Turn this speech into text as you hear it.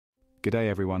G'day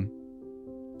everyone.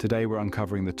 Today we're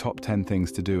uncovering the top 10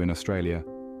 things to do in Australia.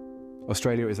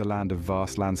 Australia is a land of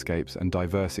vast landscapes and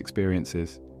diverse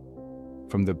experiences.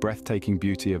 From the breathtaking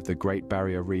beauty of the Great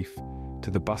Barrier Reef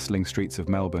to the bustling streets of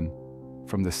Melbourne,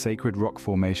 from the sacred rock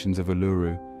formations of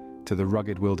Uluru to the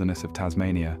rugged wilderness of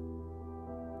Tasmania.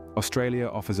 Australia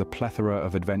offers a plethora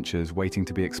of adventures waiting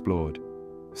to be explored.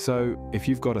 So, if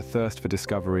you've got a thirst for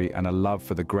discovery and a love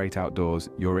for the great outdoors,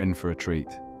 you're in for a treat.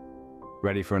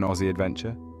 Ready for an Aussie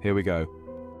adventure? Here we go.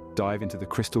 Dive into the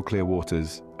crystal clear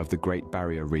waters of the Great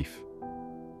Barrier Reef.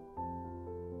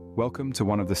 Welcome to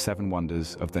one of the 7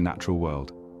 wonders of the natural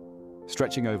world.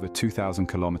 Stretching over 2,000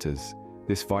 kilometers,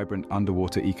 this vibrant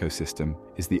underwater ecosystem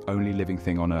is the only living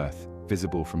thing on Earth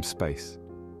visible from space.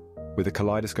 With a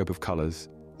kaleidoscope of colors,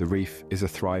 the reef is a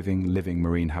thriving, living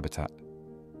marine habitat.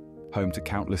 Home to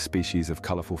countless species of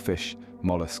colorful fish,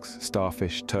 mollusks,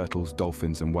 starfish, turtles,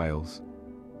 dolphins, and whales.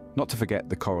 Not to forget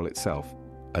the coral itself,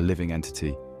 a living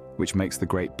entity, which makes the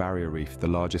Great Barrier Reef the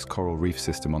largest coral reef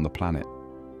system on the planet.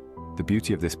 The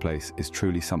beauty of this place is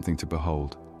truly something to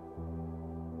behold.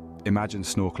 Imagine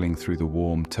snorkeling through the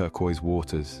warm turquoise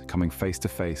waters, coming face to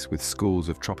face with schools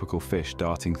of tropical fish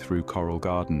darting through coral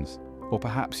gardens. Or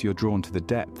perhaps you're drawn to the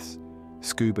depths,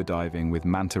 scuba diving with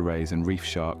manta rays and reef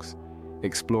sharks,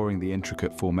 exploring the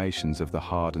intricate formations of the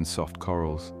hard and soft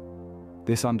corals.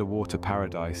 This underwater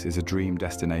paradise is a dream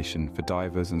destination for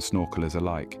divers and snorkelers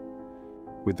alike.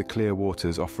 With the clear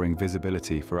waters offering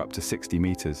visibility for up to 60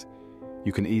 meters,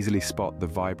 you can easily spot the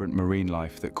vibrant marine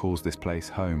life that calls this place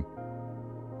home.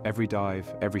 Every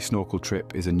dive, every snorkel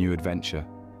trip is a new adventure,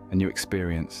 a new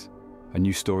experience, a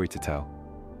new story to tell.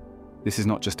 This is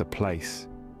not just a place,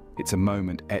 it's a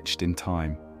moment etched in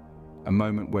time. A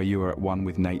moment where you are at one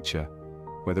with nature,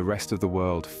 where the rest of the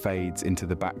world fades into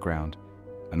the background,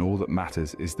 and all that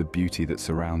matters is the beauty that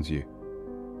surrounds you.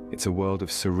 It's a world of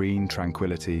serene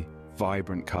tranquility,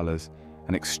 vibrant colors,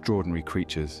 and extraordinary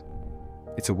creatures.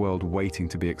 It's a world waiting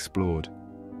to be explored.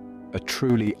 A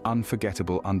truly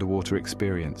unforgettable underwater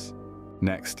experience.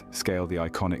 Next, scale the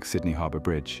iconic Sydney Harbour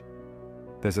Bridge.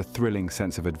 There's a thrilling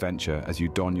sense of adventure as you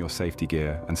don your safety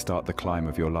gear and start the climb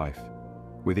of your life.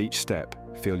 With each step,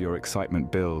 feel your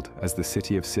excitement build as the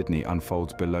city of Sydney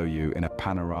unfolds below you in a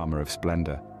panorama of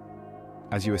splendor.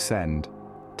 As you ascend,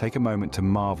 take a moment to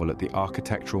marvel at the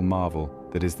architectural marvel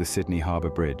that is the Sydney Harbour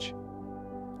Bridge.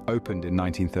 Opened in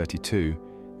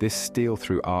 1932, this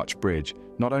steel-through arch bridge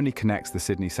not only connects the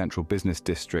Sydney Central Business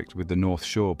District with the North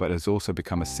Shore, but has also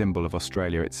become a symbol of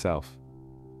Australia itself.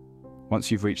 Once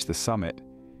you've reached the summit,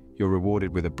 you're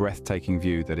rewarded with a breathtaking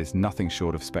view that is nothing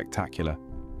short of spectacular.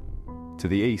 To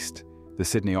the east, the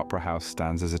Sydney Opera House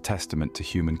stands as a testament to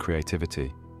human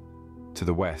creativity. To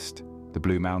the west, the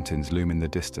Blue Mountains loom in the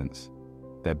distance,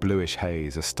 their bluish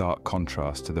haze a stark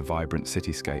contrast to the vibrant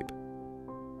cityscape.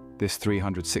 This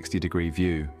 360-degree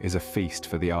view is a feast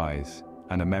for the eyes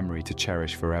and a memory to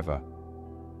cherish forever.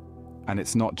 And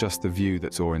it's not just the view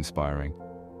that's awe-inspiring.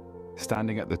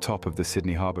 Standing at the top of the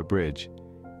Sydney Harbour Bridge,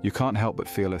 you can't help but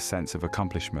feel a sense of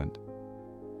accomplishment.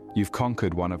 You've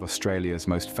conquered one of Australia's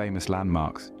most famous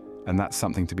landmarks, and that's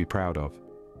something to be proud of.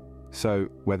 So,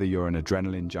 whether you're an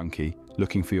adrenaline junkie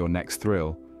looking for your next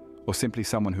thrill, or simply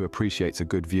someone who appreciates a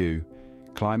good view,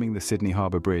 climbing the Sydney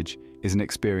Harbour Bridge is an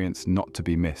experience not to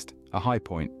be missed, a high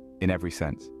point in every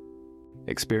sense.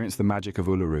 Experience the magic of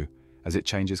Uluru as it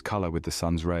changes colour with the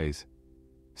sun's rays.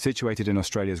 Situated in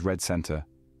Australia's red centre,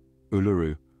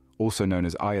 Uluru, also known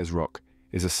as Ayers Rock,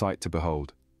 is a sight to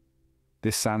behold.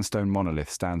 This sandstone monolith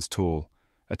stands tall,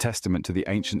 a testament to the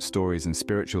ancient stories and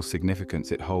spiritual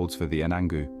significance it holds for the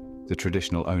Anangu, the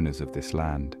traditional owners of this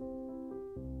land.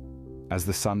 As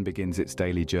the sun begins its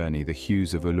daily journey, the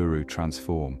hues of Uluru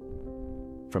transform.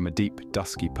 From a deep,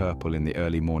 dusky purple in the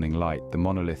early morning light, the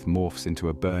monolith morphs into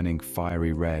a burning,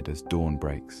 fiery red as dawn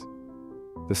breaks.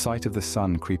 The sight of the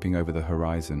sun creeping over the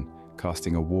horizon,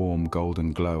 casting a warm,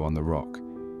 golden glow on the rock,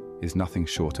 is nothing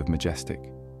short of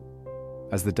majestic.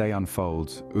 As the day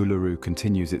unfolds, Uluru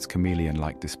continues its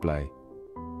chameleon-like display.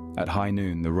 At high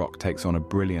noon, the rock takes on a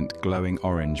brilliant, glowing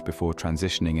orange before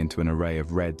transitioning into an array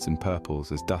of reds and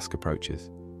purples as dusk approaches.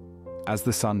 As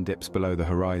the sun dips below the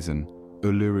horizon,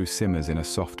 Uluru simmers in a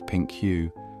soft pink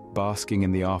hue, basking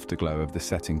in the afterglow of the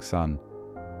setting sun.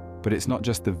 But it's not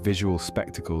just the visual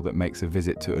spectacle that makes a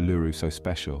visit to Uluru so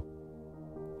special.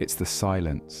 It's the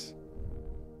silence,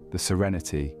 the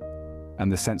serenity,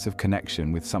 and the sense of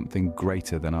connection with something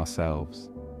greater than ourselves.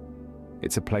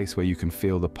 It's a place where you can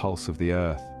feel the pulse of the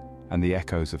earth and the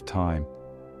echoes of time.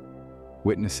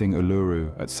 Witnessing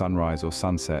Uluru at sunrise or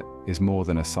sunset is more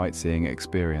than a sightseeing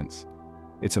experience.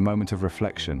 It's a moment of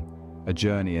reflection, a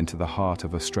journey into the heart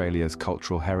of Australia's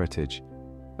cultural heritage,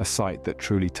 a site that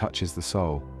truly touches the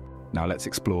soul. Now let's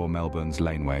explore Melbourne's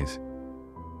laneways.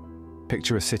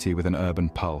 Picture a city with an urban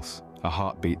pulse, a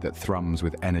heartbeat that thrums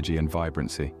with energy and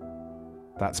vibrancy.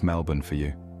 That's Melbourne for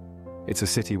you. It's a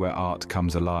city where art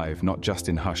comes alive, not just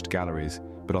in hushed galleries,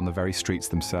 but on the very streets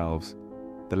themselves.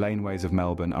 The laneways of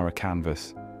Melbourne are a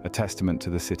canvas, a testament to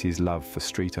the city's love for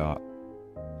street art.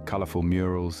 Colourful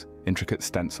murals, intricate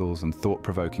stencils, and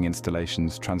thought-provoking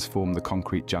installations transform the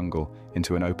concrete jungle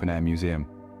into an open-air museum.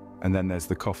 And then there's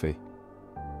the coffee.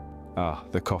 Ah,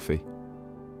 the coffee.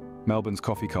 Melbourne's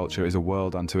coffee culture is a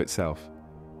world unto itself.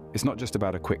 It's not just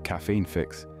about a quick caffeine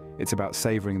fix, it's about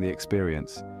savouring the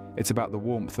experience. It's about the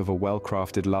warmth of a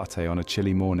well-crafted latte on a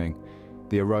chilly morning,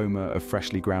 the aroma of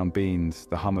freshly ground beans,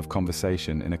 the hum of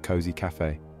conversation in a cosy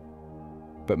cafe.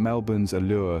 But Melbourne's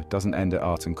allure doesn't end at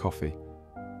art and coffee.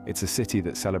 It's a city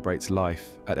that celebrates life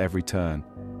at every turn.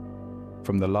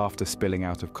 From the laughter spilling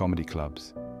out of comedy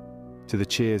clubs, to the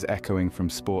cheers echoing from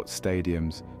sports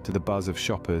stadiums, to the buzz of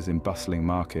shoppers in bustling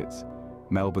markets,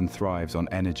 Melbourne thrives on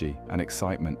energy and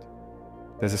excitement.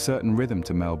 There's a certain rhythm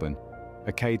to Melbourne,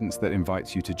 a cadence that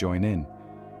invites you to join in.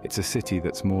 It's a city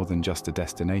that's more than just a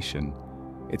destination.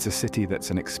 It's a city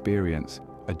that's an experience,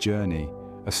 a journey,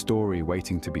 a story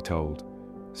waiting to be told.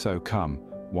 So come,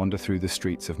 wander through the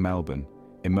streets of Melbourne,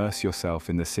 immerse yourself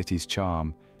in the city's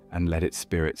charm, and let its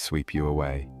spirit sweep you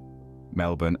away.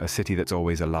 Melbourne, a city that's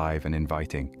always alive and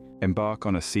inviting. Embark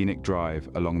on a scenic drive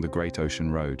along the Great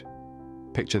Ocean Road.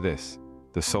 Picture this,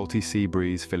 the salty sea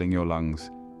breeze filling your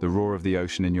lungs, the roar of the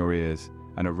ocean in your ears,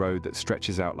 and a road that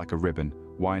stretches out like a ribbon,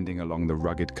 winding along the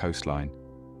rugged coastline.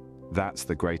 That's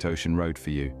the Great Ocean Road for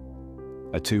you.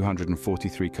 A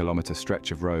 243-kilometre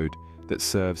stretch of road that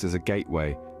serves as a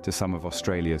gateway to some of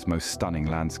Australia's most stunning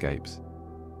landscapes.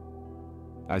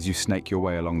 As you snake your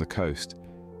way along the coast,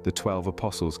 the 12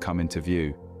 Apostles come into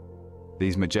view.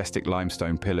 These majestic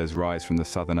limestone pillars rise from the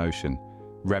Southern Ocean,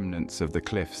 remnants of the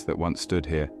cliffs that once stood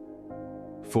here.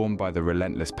 Formed by the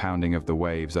relentless pounding of the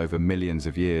waves over millions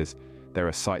of years, they're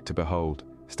a sight to behold,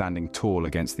 standing tall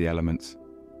against the elements.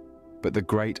 But the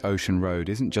Great Ocean Road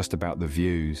isn't just about the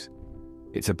views,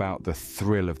 it's about the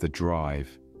thrill of the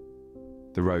drive.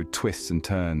 The road twists and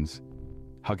turns,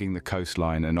 hugging the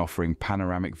coastline and offering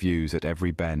panoramic views at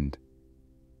every bend.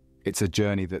 It's a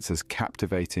journey that's as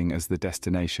captivating as the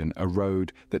destination, a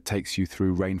road that takes you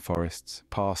through rainforests,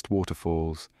 past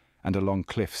waterfalls, and along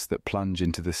cliffs that plunge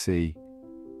into the sea.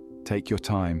 Take your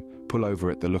time, pull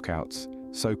over at the lookouts,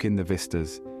 soak in the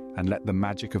vistas, and let the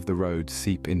magic of the road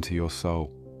seep into your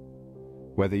soul.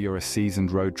 Whether you're a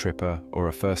seasoned road tripper or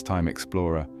a first-time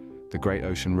explorer, the Great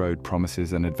Ocean Road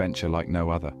promises an adventure like no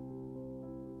other.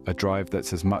 A drive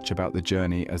that's as much about the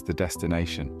journey as the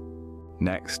destination.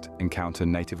 Next, encounter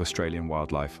native Australian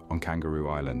wildlife on Kangaroo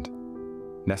Island.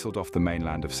 Nestled off the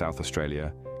mainland of South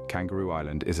Australia, Kangaroo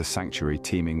Island is a sanctuary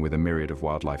teeming with a myriad of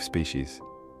wildlife species.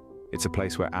 It's a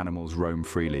place where animals roam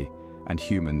freely and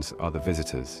humans are the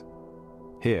visitors.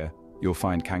 Here, you'll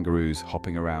find kangaroos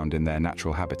hopping around in their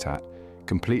natural habitat,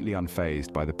 completely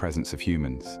unfazed by the presence of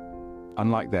humans.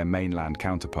 Unlike their mainland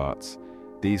counterparts,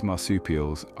 these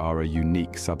marsupials are a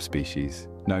unique subspecies,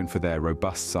 known for their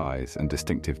robust size and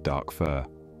distinctive dark fur.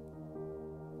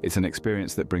 It's an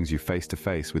experience that brings you face to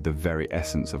face with the very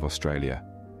essence of Australia.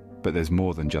 But there's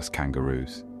more than just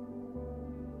kangaroos.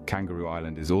 Kangaroo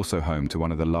Island is also home to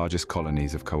one of the largest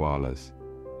colonies of koalas.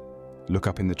 Look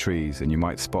up in the trees and you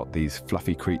might spot these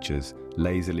fluffy creatures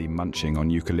lazily munching on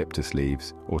eucalyptus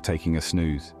leaves or taking a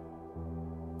snooze.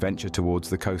 Venture towards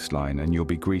the coastline and you'll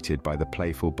be greeted by the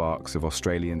playful barks of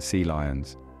Australian sea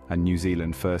lions and New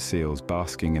Zealand fur seals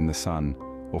basking in the sun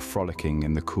or frolicking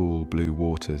in the cool blue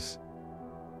waters.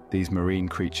 These marine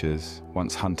creatures,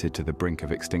 once hunted to the brink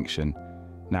of extinction,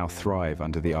 now thrive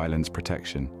under the island's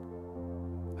protection.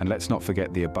 And let's not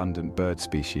forget the abundant bird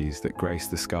species that grace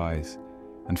the skies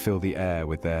and fill the air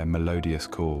with their melodious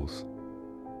calls.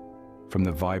 From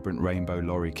the vibrant rainbow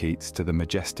lorikeets to the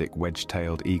majestic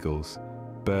wedge-tailed eagles,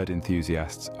 bird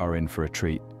enthusiasts are in for a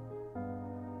treat.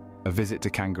 A visit to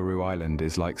Kangaroo Island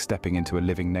is like stepping into a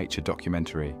living nature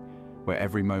documentary, where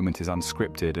every moment is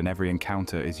unscripted and every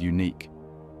encounter is unique.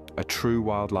 A true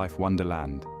wildlife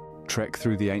wonderland. Trek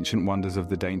through the ancient wonders of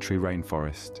the Daintree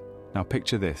Rainforest. Now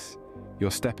picture this, you're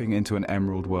stepping into an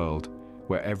emerald world,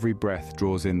 where every breath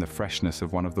draws in the freshness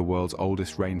of one of the world's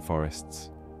oldest rainforests.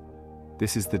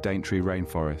 This is the Daintree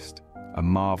Rainforest, a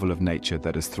marvel of nature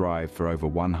that has thrived for over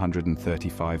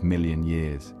 135 million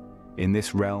years. In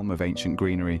this realm of ancient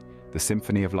greenery, the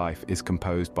symphony of life is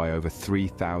composed by over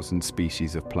 3,000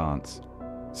 species of plants.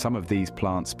 Some of these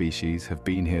plant species have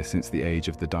been here since the age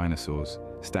of the dinosaurs,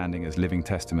 standing as living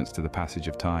testaments to the passage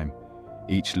of time.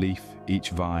 Each leaf,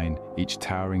 each vine, each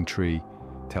towering tree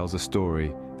tells a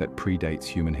story that predates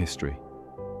human history.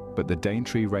 But the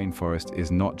Daintree rainforest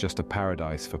is not just a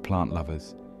paradise for plant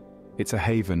lovers. It's a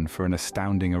haven for an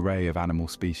astounding array of animal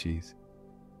species.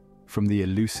 From the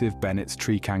elusive Bennett's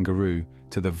tree kangaroo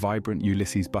to the vibrant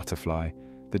Ulysses butterfly,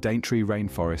 the Daintree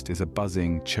rainforest is a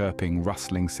buzzing, chirping,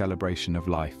 rustling celebration of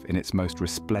life in its most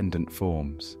resplendent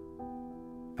forms.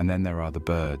 And then there are the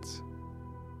birds.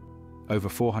 Over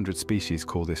 400 species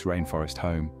call this rainforest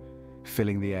home,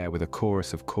 filling the air with a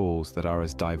chorus of calls that are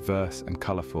as diverse and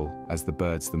colourful as the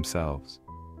birds themselves.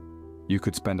 You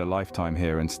could spend a lifetime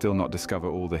here and still not discover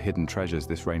all the hidden treasures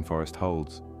this rainforest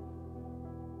holds.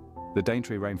 The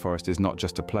Daintree rainforest is not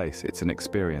just a place, it's an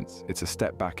experience. It's a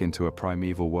step back into a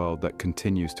primeval world that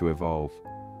continues to evolve,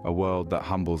 a world that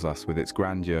humbles us with its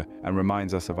grandeur and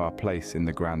reminds us of our place in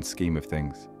the grand scheme of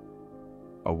things.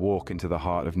 A walk into the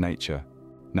heart of nature.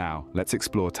 Now, let's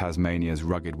explore Tasmania's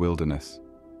rugged wilderness.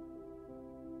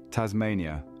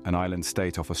 Tasmania, an island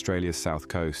state off Australia's south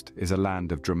coast, is a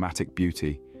land of dramatic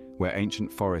beauty, where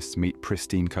ancient forests meet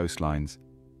pristine coastlines.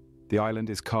 The island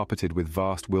is carpeted with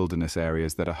vast wilderness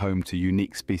areas that are home to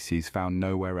unique species found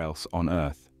nowhere else on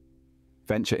Earth.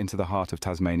 Venture into the heart of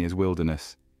Tasmania's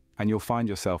wilderness, and you'll find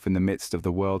yourself in the midst of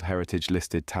the World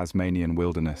Heritage-listed Tasmanian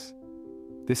wilderness.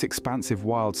 This expansive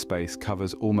wild space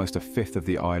covers almost a fifth of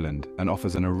the island and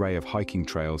offers an array of hiking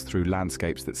trails through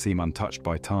landscapes that seem untouched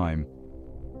by time.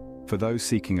 For those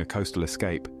seeking a coastal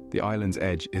escape, the island's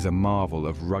edge is a marvel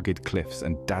of rugged cliffs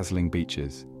and dazzling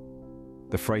beaches.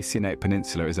 The Freycinet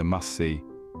Peninsula is a must-see,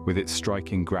 with its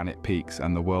striking granite peaks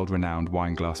and the world-renowned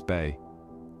Wineglass Bay.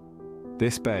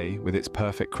 This bay, with its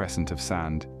perfect crescent of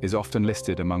sand, is often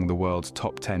listed among the world's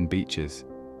top 10 beaches.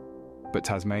 But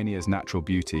Tasmania's natural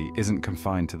beauty isn't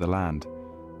confined to the land.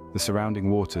 The surrounding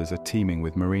waters are teeming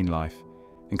with marine life,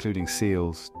 including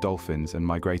seals, dolphins, and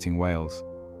migrating whales.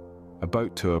 A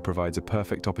boat tour provides a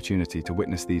perfect opportunity to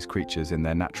witness these creatures in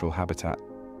their natural habitat.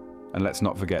 And let's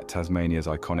not forget Tasmania's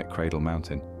iconic Cradle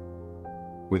Mountain.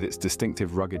 With its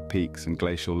distinctive rugged peaks and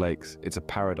glacial lakes, it's a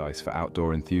paradise for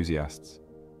outdoor enthusiasts.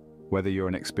 Whether you're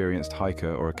an experienced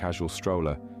hiker or a casual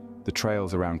stroller, the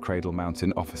trails around Cradle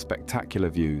Mountain offer spectacular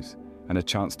views and a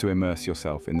chance to immerse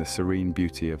yourself in the serene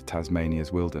beauty of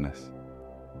Tasmania's wilderness.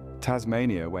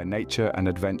 Tasmania, where nature and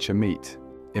adventure meet.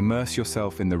 Immerse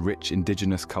yourself in the rich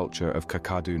indigenous culture of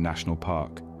Kakadu National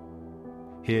Park.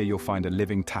 Here you'll find a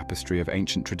living tapestry of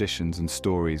ancient traditions and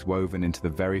stories woven into the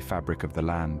very fabric of the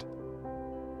land.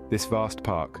 This vast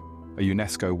park, a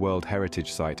UNESCO World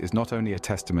Heritage Site, is not only a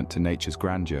testament to nature's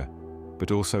grandeur,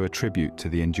 but also a tribute to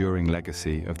the enduring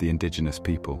legacy of the Indigenous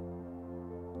people.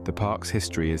 The park's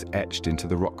history is etched into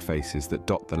the rock faces that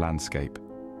dot the landscape.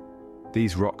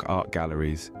 These rock art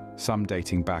galleries, some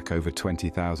dating back over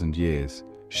 20,000 years,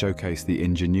 showcase the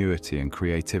ingenuity and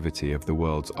creativity of the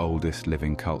world's oldest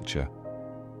living culture.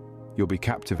 You'll be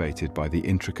captivated by the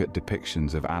intricate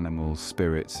depictions of animals,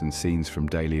 spirits, and scenes from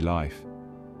daily life,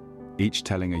 each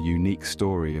telling a unique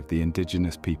story of the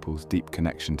Indigenous people's deep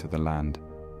connection to the land.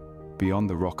 Beyond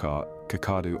the rock art,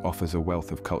 Kakadu offers a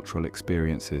wealth of cultural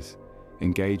experiences.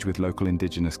 Engage with local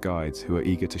Indigenous guides who are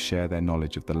eager to share their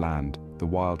knowledge of the land, the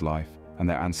wildlife, and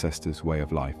their ancestors' way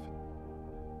of life.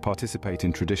 Participate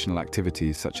in traditional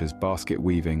activities such as basket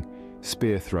weaving,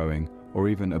 spear throwing, or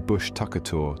even a bush tucker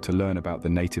tour to learn about the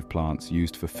native plants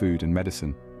used for food and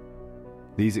medicine.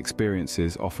 These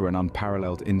experiences offer an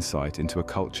unparalleled insight into a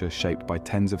culture shaped by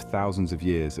tens of thousands of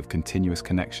years of continuous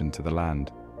connection to the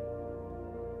land.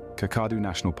 Kakadu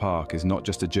National Park is not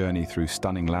just a journey through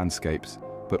stunning landscapes,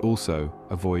 but also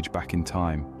a voyage back in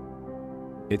time.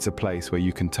 It's a place where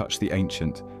you can touch the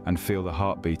ancient and feel the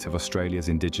heartbeat of Australia's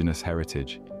Indigenous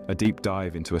heritage, a deep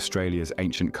dive into Australia's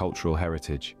ancient cultural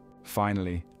heritage.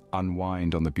 Finally,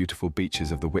 unwind on the beautiful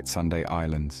beaches of the Whitsunday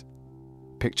Islands.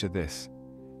 Picture this: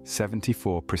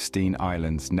 74 pristine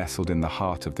islands nestled in the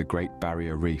heart of the Great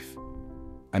Barrier Reef.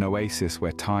 An oasis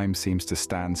where time seems to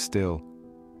stand still,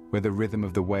 where the rhythm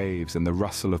of the waves and the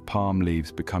rustle of palm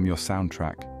leaves become your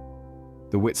soundtrack.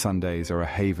 The Whitsundays are a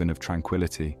haven of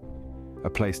tranquility, a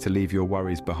place to leave your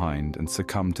worries behind and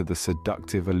succumb to the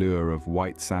seductive allure of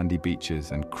white sandy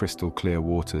beaches and crystal clear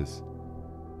waters.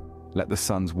 Let the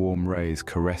sun's warm rays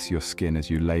caress your skin as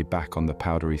you lay back on the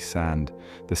powdery sand,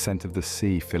 the scent of the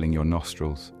sea filling your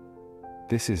nostrils.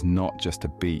 This is not just a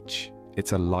beach,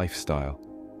 it's a lifestyle.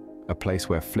 A place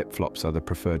where flip-flops are the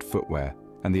preferred footwear,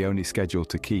 and the only schedule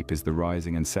to keep is the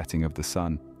rising and setting of the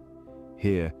sun.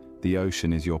 Here, the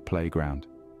ocean is your playground.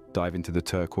 Dive into the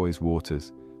turquoise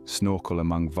waters, snorkel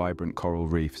among vibrant coral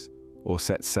reefs, or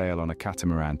set sail on a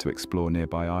catamaran to explore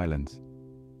nearby islands.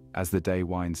 As the day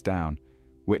winds down,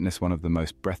 witness one of the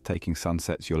most breathtaking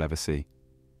sunsets you'll ever see.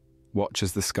 Watch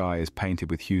as the sky is painted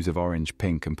with hues of orange,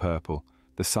 pink and purple,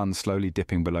 the sun slowly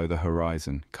dipping below the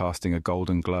horizon, casting a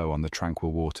golden glow on the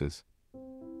tranquil waters.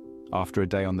 After a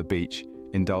day on the beach,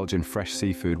 indulge in fresh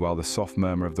seafood while the soft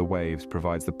murmur of the waves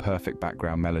provides the perfect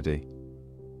background melody.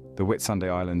 The Whitsunday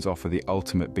Islands offer the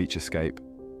ultimate beach escape,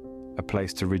 a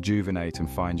place to rejuvenate and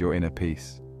find your inner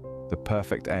peace, the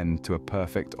perfect end to a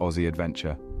perfect Aussie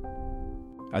adventure.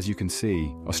 As you can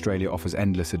see, Australia offers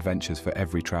endless adventures for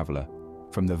every traveller,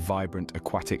 from the vibrant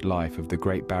aquatic life of the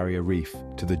Great Barrier Reef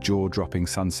to the jaw-dropping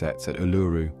sunsets at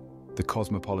Uluru, the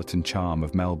cosmopolitan charm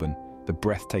of Melbourne, the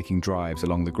breathtaking drives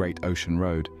along the Great Ocean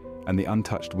Road, and the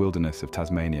untouched wilderness of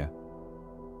Tasmania.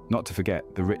 Not to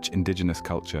forget the rich Indigenous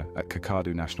culture at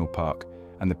Kakadu National Park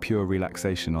and the pure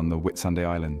relaxation on the Whitsunday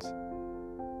Islands.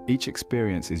 Each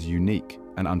experience is unique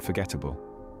and unforgettable.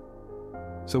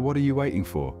 So what are you waiting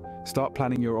for? Start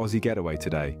planning your Aussie getaway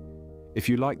today. If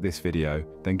you like this video,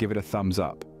 then give it a thumbs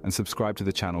up and subscribe to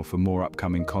the channel for more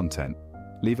upcoming content.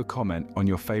 Leave a comment on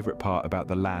your favourite part about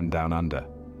the land down under.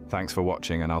 Thanks for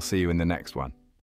watching, and I'll see you in the next one.